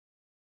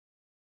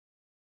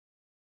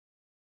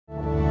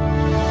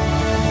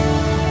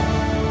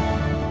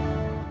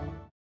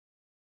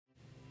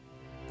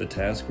The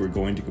task we're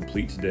going to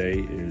complete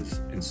today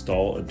is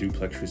install a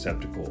duplex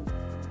receptacle.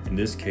 In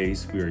this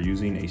case, we are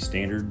using a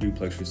standard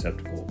duplex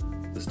receptacle.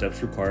 The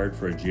steps required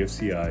for a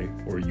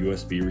GFCI or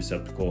USB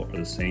receptacle are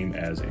the same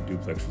as a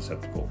duplex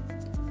receptacle.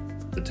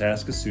 The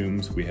task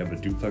assumes we have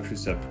a duplex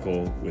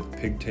receptacle with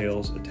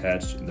pigtails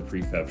attached in the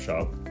prefab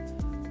shop,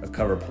 a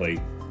cover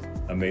plate,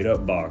 a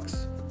made-up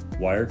box,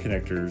 wire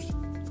connectors,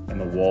 and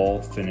the wall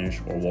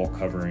finish or wall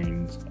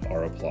coverings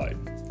are applied.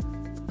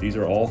 These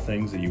are all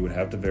things that you would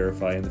have to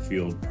verify in the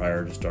field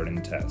prior to starting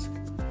the task.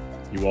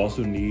 You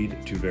also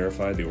need to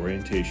verify the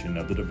orientation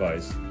of the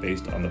device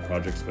based on the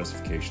project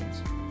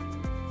specifications.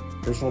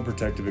 Personal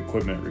protective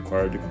equipment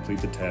required to complete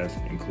the task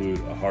include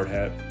a hard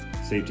hat,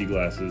 safety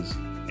glasses,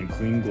 and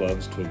clean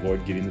gloves to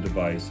avoid getting the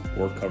device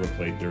or cover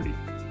plate dirty.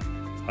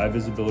 High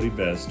visibility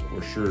vest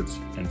or shirts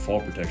and fall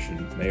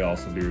protection may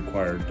also be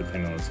required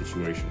depending on the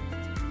situation.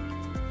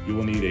 You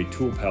will need a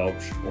tool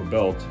pouch or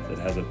belt that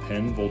has a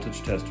pin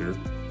voltage tester,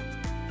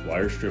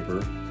 wire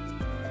stripper,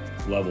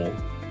 level,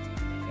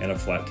 and a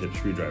flat tip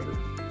screwdriver.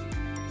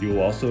 You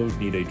will also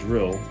need a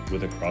drill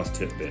with a cross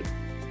tip bit.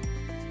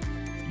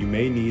 You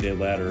may need a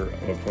ladder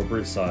of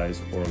appropriate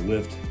size or a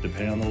lift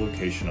depending on the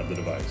location of the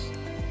device.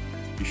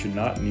 You should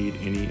not need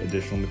any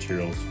additional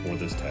materials for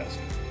this task.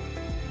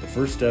 The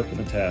first step in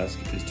the task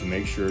is to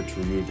make sure to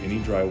remove any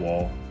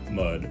drywall,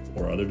 mud,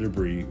 or other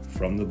debris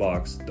from the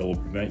box that will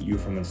prevent you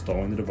from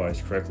installing the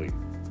device correctly.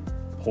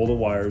 Pull the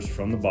wires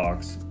from the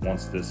box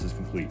once this is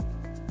complete.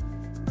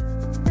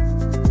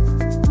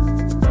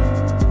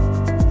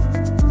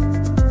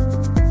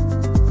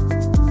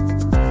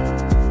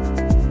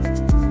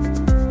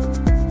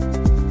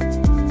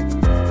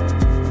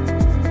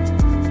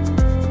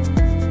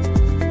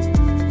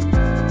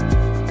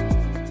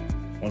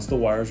 Once the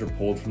wires are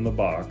pulled from the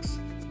box,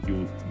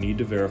 you need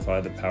to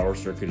verify the power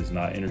circuit is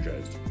not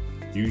energized.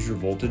 Use your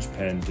voltage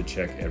pen to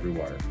check every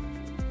wire.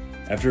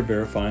 After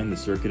verifying the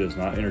circuit is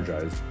not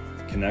energized,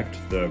 connect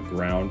the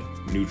ground,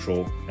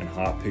 neutral, and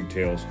hot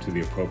pigtails to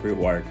the appropriate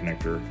wire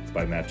connector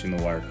by matching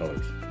the wire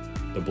colors.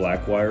 The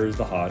black wire is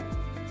the hot,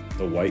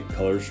 the white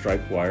color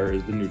striped wire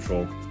is the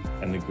neutral,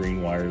 and the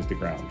green wire is the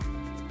ground.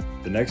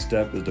 The next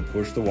step is to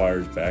push the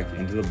wires back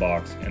into the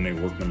box in a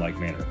workmanlike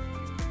manner.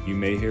 You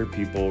may hear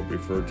people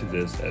refer to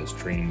this as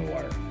training the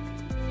wire.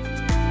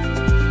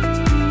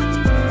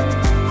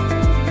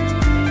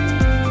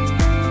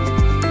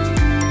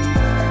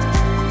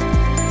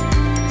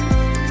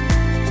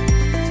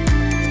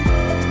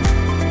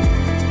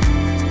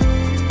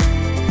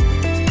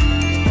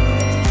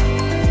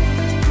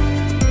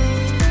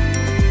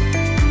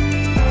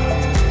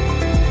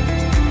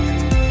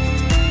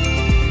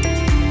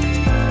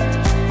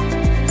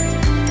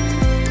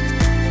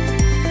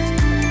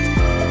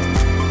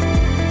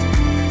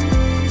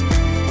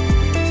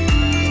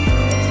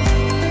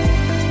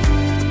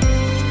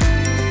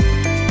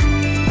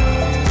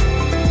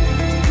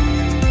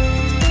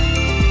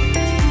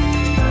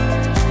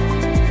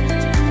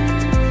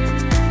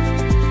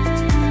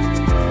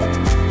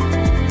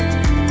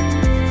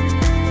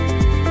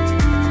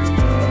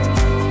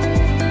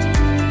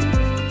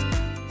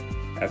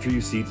 After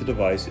you seat the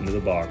device into the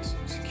box,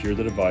 secure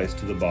the device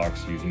to the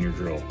box using your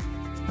drill.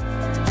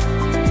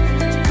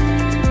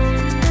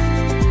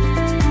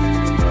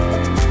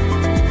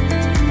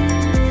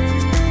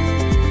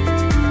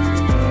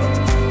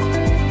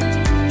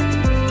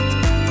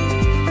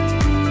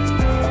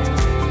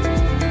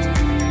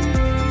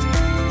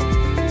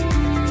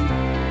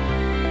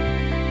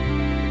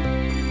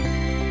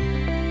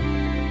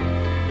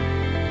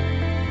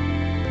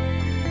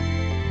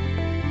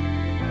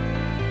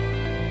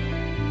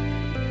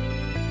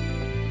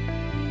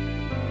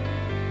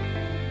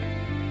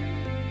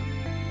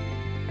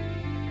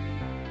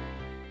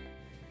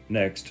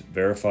 Next,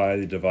 verify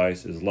the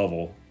device is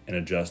level and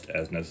adjust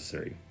as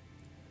necessary.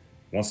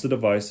 Once the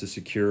device is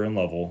secure and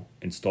level,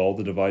 install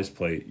the device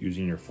plate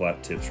using your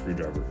flat tip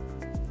screwdriver.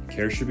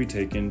 Care should be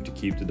taken to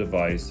keep the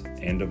device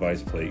and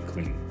device plate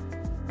clean.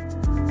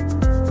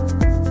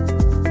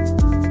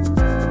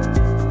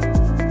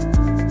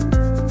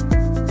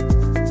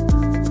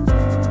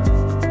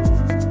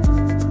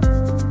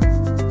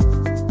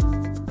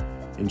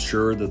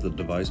 Ensure that the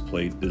device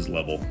plate is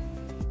level.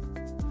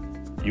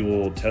 You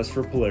will test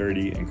for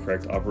polarity and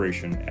correct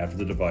operation after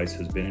the device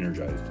has been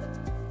energized.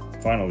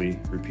 Finally,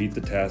 repeat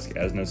the task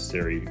as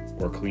necessary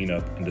or clean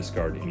up and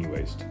discard any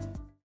waste.